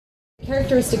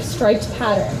characteristic striped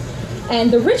pattern.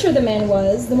 And the richer the man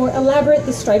was, the more elaborate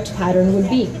the striped pattern would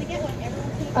be.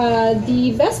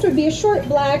 The vest would be a short,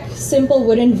 black, simple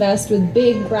wooden vest with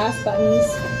big brass buttons,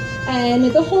 and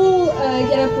the whole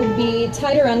getup would be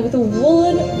tied around with a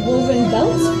woolen woven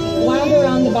belt, wound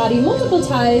around the body multiple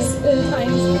times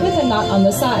with a knot on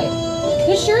the side.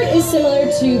 The shirt is similar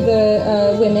to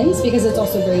the women's because it's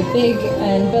also very big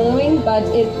and billowing, but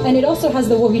it also has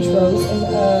the Łowicz rose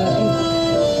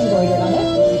embroidered on it.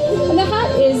 And the hat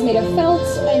is made of felt,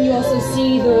 and you also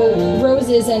see the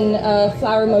roses and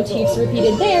flower motifs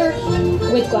repeated there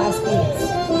with glass beads.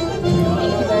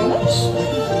 Thank you very much.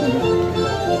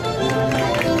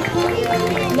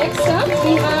 Next up,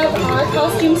 we have our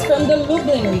costumes from the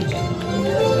Lublin region.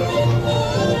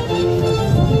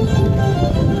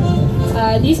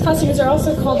 These costumes are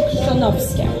also called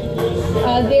Chrzanowskie.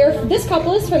 This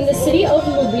couple is from the city of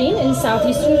Lublin in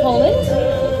southeastern Poland.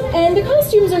 And the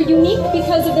costumes are unique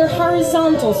because of their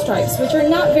horizontal stripes, which are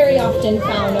not very often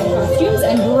found on costumes,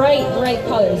 and bright, bright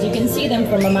colors. You can see them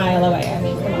from a mile away. I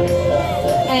mean, come on.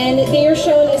 And they are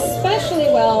shown especially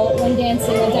well when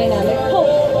dancing a dynamic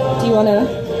polka. Do you want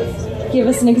to give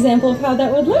us an example of how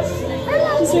that would look?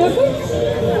 Just real quick?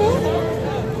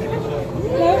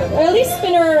 No? Or at least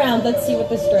spin her around. Let's see what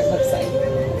the skirt looks like.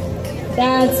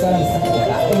 That's what I'm talking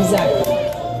about. Exactly.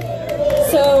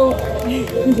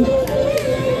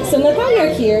 So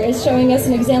Natalia here is showing us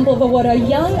an example of what a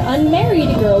young,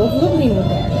 unmarried girl of Lublin would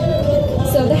wear.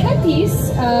 So the headpiece,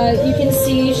 you can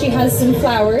see she has some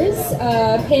flowers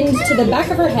pinned to the back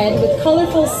of her head with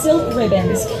colorful silk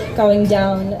ribbons going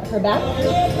down her back.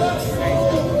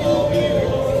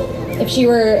 If she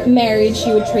were married,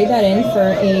 she would trade that in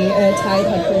for a tied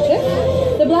handkerchief.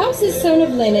 The blouse is sewn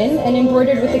of linen and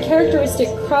embroidered with the characteristic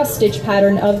cross-stitch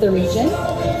pattern of the region.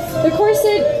 The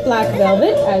corset, black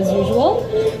velvet, as usual,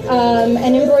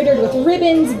 and embroidered with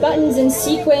ribbons, buttons, and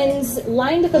sequins,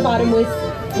 lined at the bottom with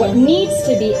what needs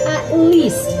to be at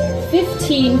least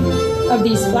 15 of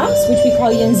these flaps, which we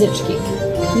call języczki.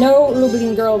 No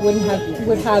Lublin girl would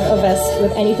have a vest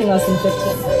with anything less than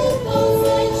 15.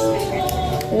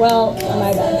 Well,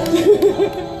 my bad.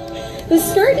 The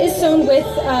skirt is sewn with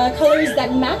colors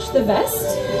that match the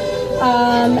vest,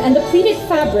 and the pleated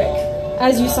fabric,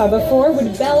 as you saw before,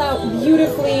 would bell out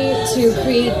beautifully to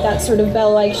create that sort of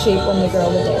bell-like shape when the girl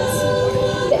would dance.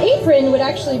 The apron would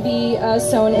actually be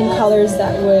sewn in colors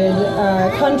that would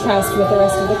contrast with the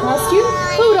rest of the costume,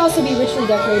 but would also be richly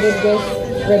decorated with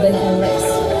ribbon and lace.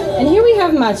 And here we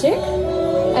have Maciek,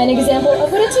 an example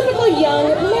of what a typical young,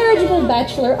 marriageable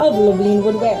bachelor of Lublin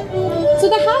would wear. So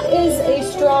the hat is a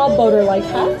straw boater-like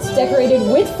hat, decorated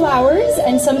with flowers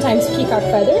and sometimes peacock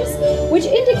feathers, which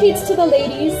indicates to the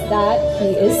ladies that he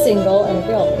is single and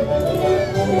available.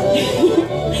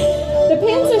 The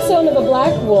pants are sewn of a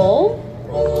black wool,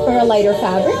 or a lighter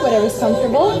fabric, whatever's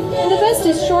comfortable, and the vest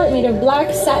is short, made of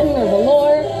black satin or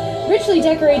velour, richly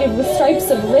decorated with stripes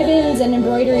of ribbons and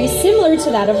embroidery similar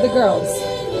to that of the girls.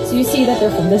 So you see that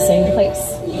they're from the same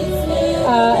place.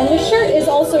 And the shirt is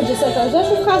also just like our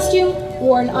Rzeszów costume,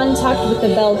 worn untucked with the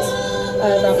belt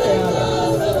wrapped around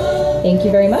it. Thank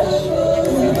you very much.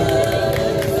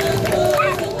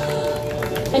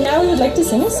 And now we would like to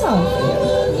sing a song for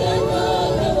you.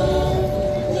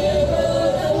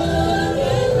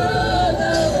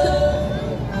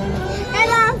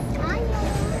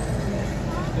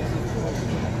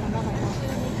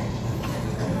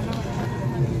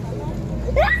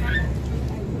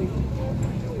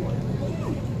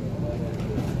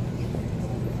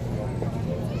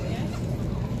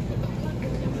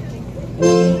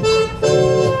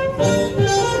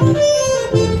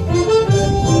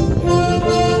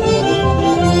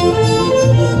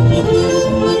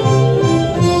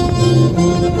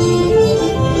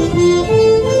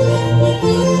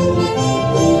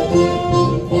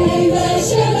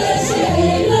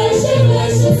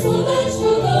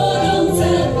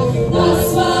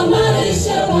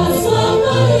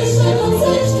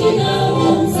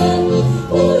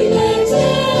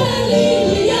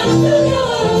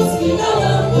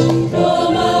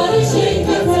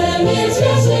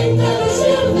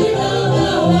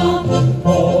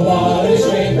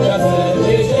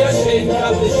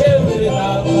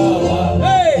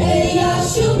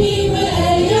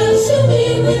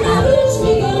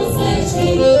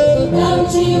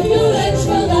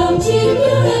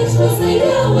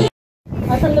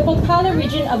 Are from the Podhala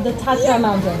region of the Tatra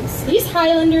Mountains. These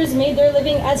Highlanders made their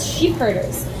living as sheep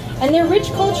herders, and their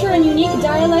rich culture and unique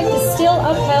dialect is still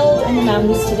upheld in the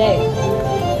mountains today.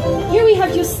 Here we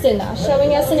have Justyna,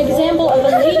 showing us an example of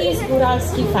a lady's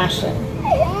góralski fashion.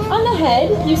 On the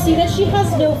head, you see that she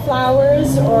has no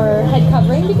flowers or head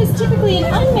covering because typically an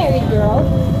unmarried girl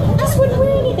just wouldn't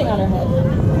wear anything on her head.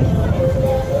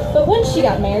 But once she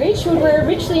got married, she would wear a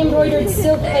richly embroidered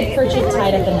silk head kerchief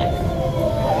tied at the neck.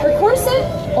 Her corset,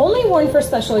 only worn for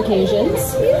special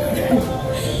occasions,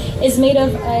 is made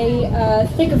of a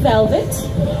thick velvet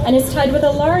and is tied with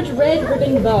a large red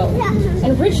ribbon bow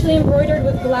and richly embroidered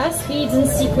with glass beads and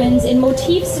sequins in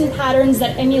motifs and patterns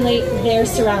that emulate their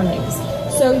surroundings.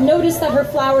 So notice that her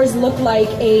flowers look like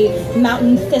a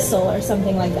mountain thistle or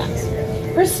something like that.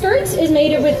 Her skirt is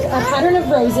made with a pattern of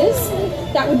roses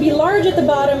that would be large at the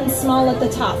bottom and small at the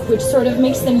top, which sort of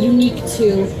makes them unique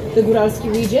to the Góralski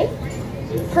region.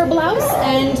 Her blouse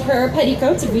and her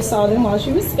petticoats, if you saw them while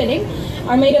she was spinning,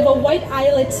 are made of a white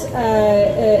eyelet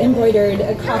embroidered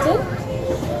cotton.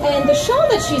 And the shawl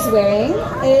that she's wearing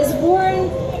is worn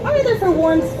either for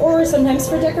warmth or sometimes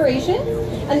for decoration.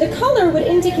 And the color would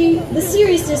indicate the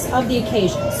seriousness of the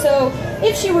occasion. So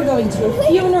if she were going to a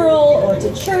funeral or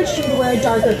to church, she would wear a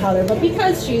darker color. But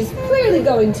because she's clearly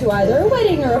going to either a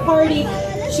wedding or a party,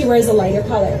 she wears a lighter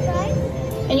color.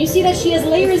 And you see that she has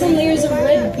layers and layers of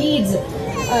red beads,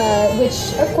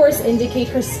 which of course indicate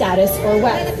her status or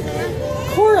wealth.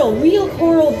 Real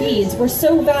coral beads were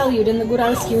so valued in the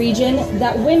Góralski region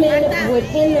that women would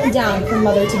hand them down from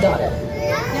mother to daughter.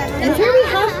 And here we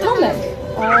have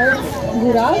Tomek, our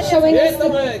Góral, showing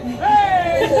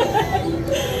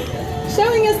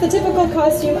us the typical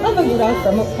costume of a Góral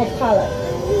from Opala.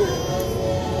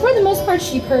 For the most part,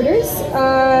 sheep herders.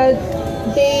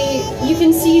 You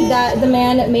can see that the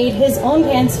man made his own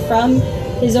pants from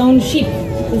his own sheep,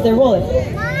 because they're woolen.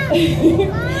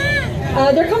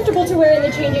 They're comfortable to wear in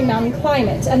the changing mountain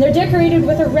climate, and they're decorated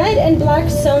with a red and black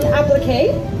sewn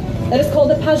applique that is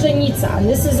called a paźenica. And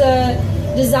this is a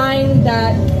design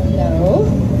that,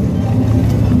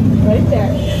 right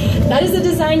there. That is a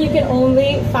design you can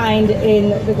only find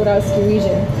in the Góralski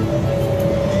region.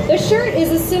 The shirt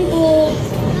is a simple,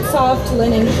 soft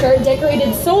linen shirt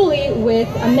decorated solely with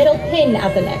a metal pin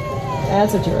at the neck.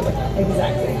 That's what you were looking at,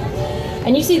 exactly.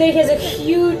 And you see that he has a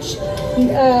huge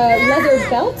leather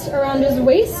belt around his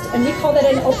waist, and we call that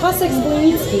an opasek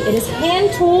zbójnicki. It is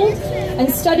hand-tooled and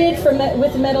studded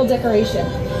with metal decoration.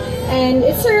 And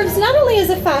it serves not only as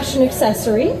a fashion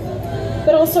accessory,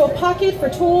 but also a pocket for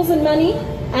tools and money,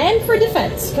 and for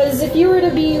defense, because if you were to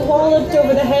be walloped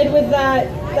over the head with that,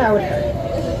 that would hurt.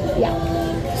 Yeah.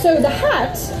 So the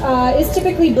hat is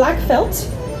typically black felt,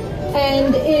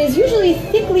 and is usually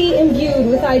thickly imbued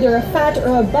with either a fat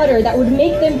or a butter that would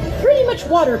make them pretty much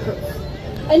waterproof.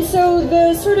 And so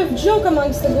the sort of joke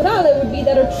amongst the Górale would be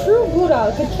that a true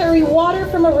Góral could carry water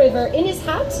from a river in his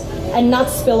hat and not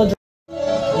spill a drop.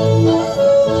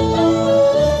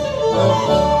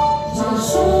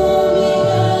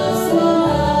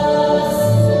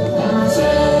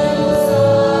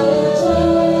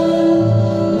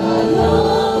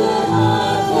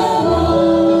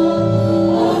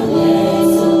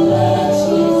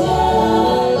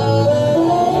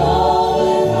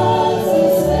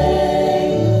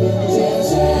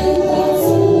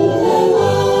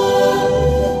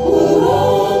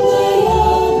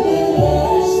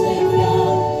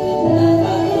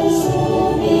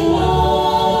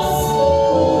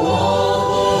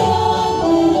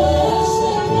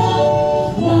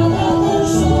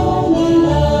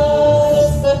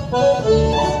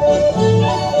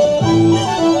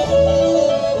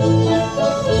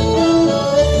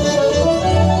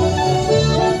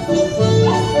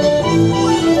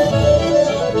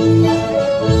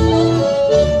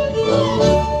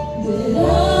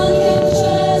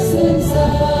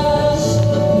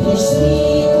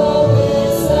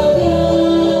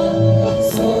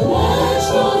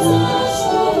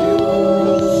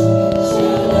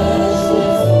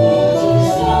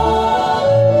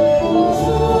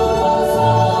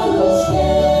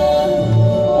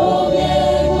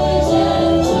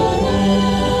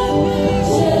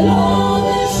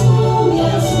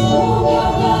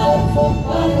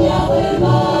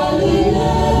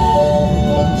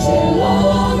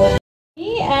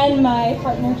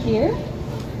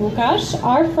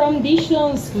 Are from the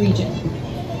Śląsk region,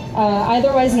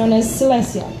 otherwise known as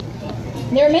Silesia.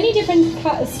 There are many different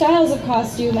styles of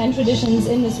costume and traditions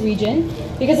in this region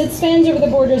because it spans over the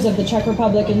borders of the Czech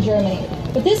Republic and Germany.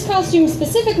 But this costume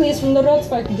specifically is from the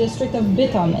Wrocław district of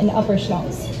Bytom in Upper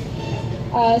Śląsk.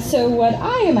 So what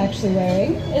I am actually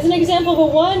wearing is an example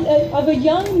of a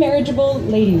young marriageable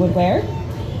lady would wear.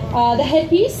 The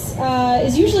headpiece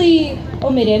is usually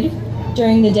omitted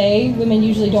during the day. Women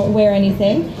usually don't wear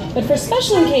anything, but for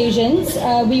special occasions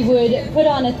we would put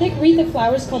on a thick wreath of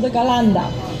flowers called a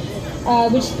galanda.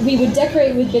 which we would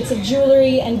decorate with bits of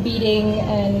jewelry and beading,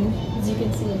 and as you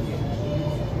can see, it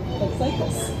looks like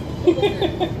this.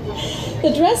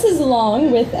 The dress is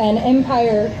long with an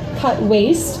empire cut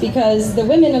waist because the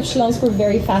women of Śląsk were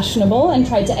very fashionable and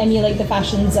tried to emulate the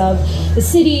fashions of the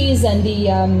cities and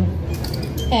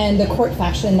the court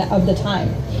fashion of the time.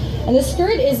 And the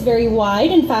skirt is very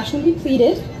wide and fashionably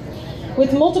pleated,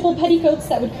 with multiple petticoats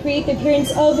that would create the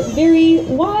appearance of very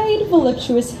wide,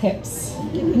 voluptuous hips.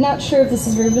 Not sure if this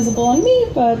is very visible on me,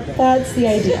 but that's the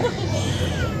idea.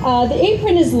 The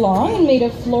apron is long and made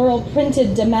of floral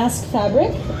printed damask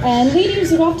fabric, and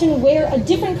ladies would often wear a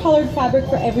different colored fabric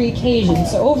for every occasion.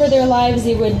 So over their lives,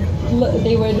 they would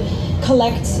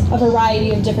collect a variety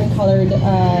of different colored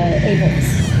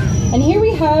aprons. And here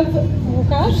we have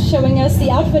Łukasz showing us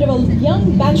the outfit of a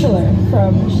young bachelor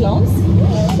from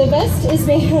Śląsk. The vest is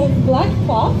made of black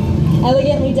cloth,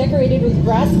 elegantly decorated with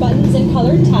brass buttons and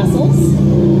colored tassels.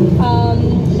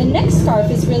 The neck scarf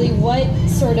is really what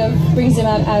sort of brings him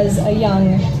out as a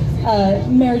young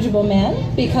marriageable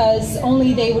man, because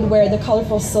only they would wear the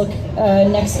colorful silk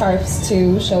neck scarves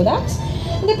to show that.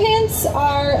 The pants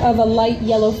are of a light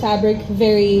yellow fabric,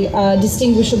 very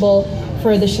distinguishable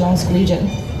for the Śląsk region.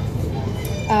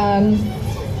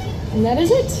 And that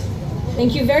is it.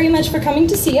 Thank you very much for coming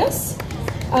to see us.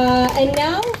 And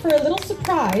now for a little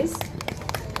surprise,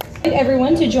 I invite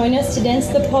everyone to join us to dance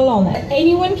the Polonez.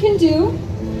 Anyone can do,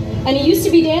 and it used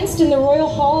to be danced in the royal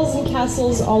halls and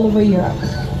castles all over Europe.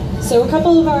 So a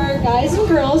couple of our guys and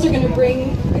girls are going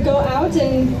to go out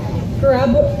and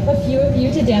grab a few of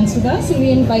you to dance with us, and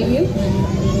we invite you to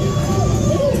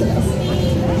dance with us.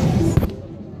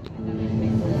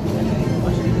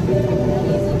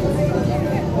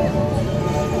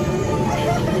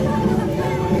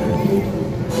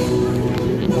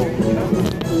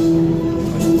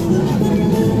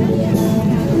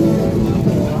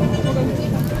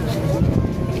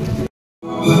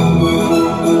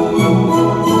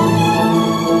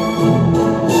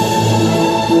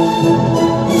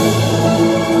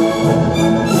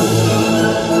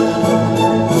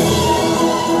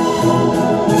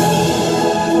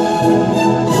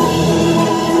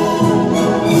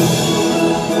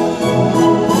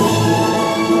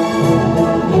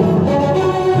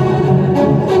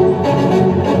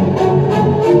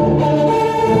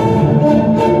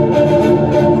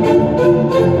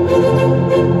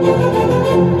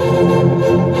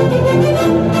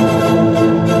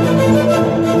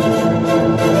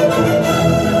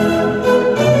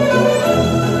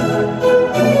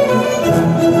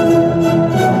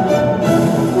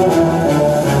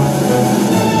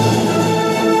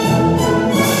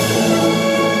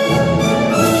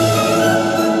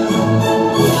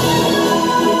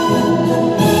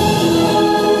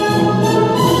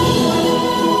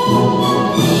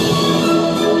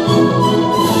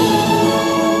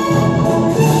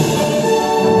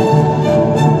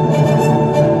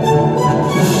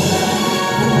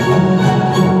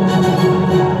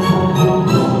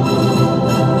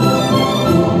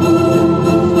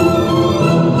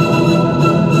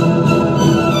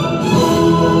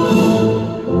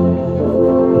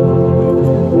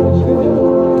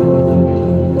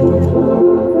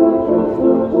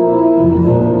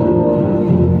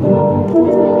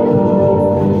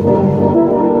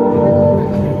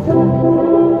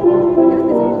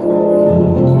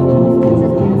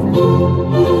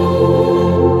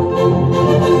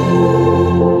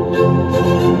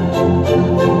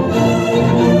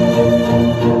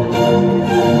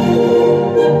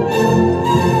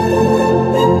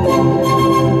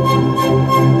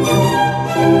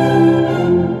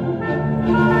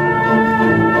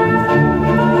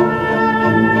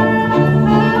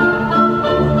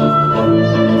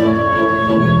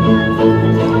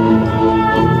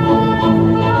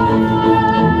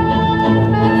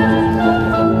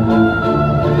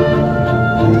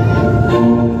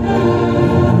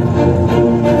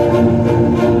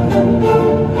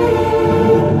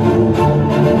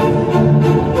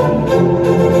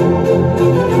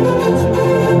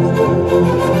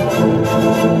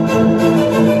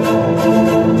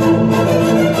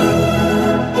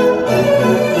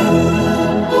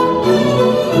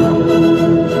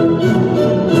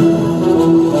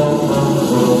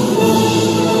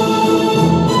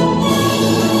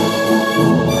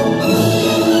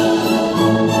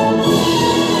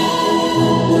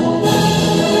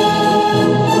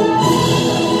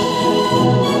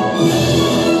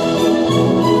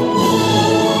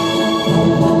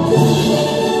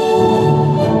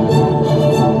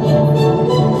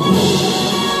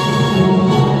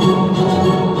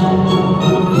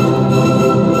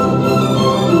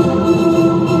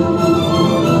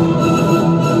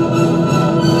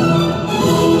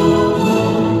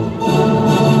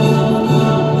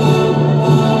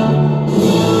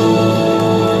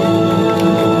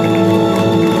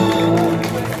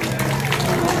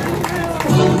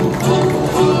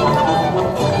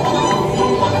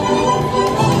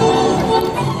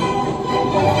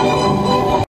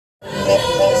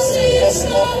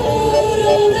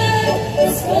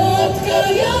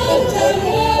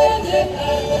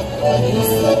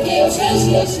 Wysokie,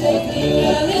 prześle,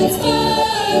 ślepnie, więc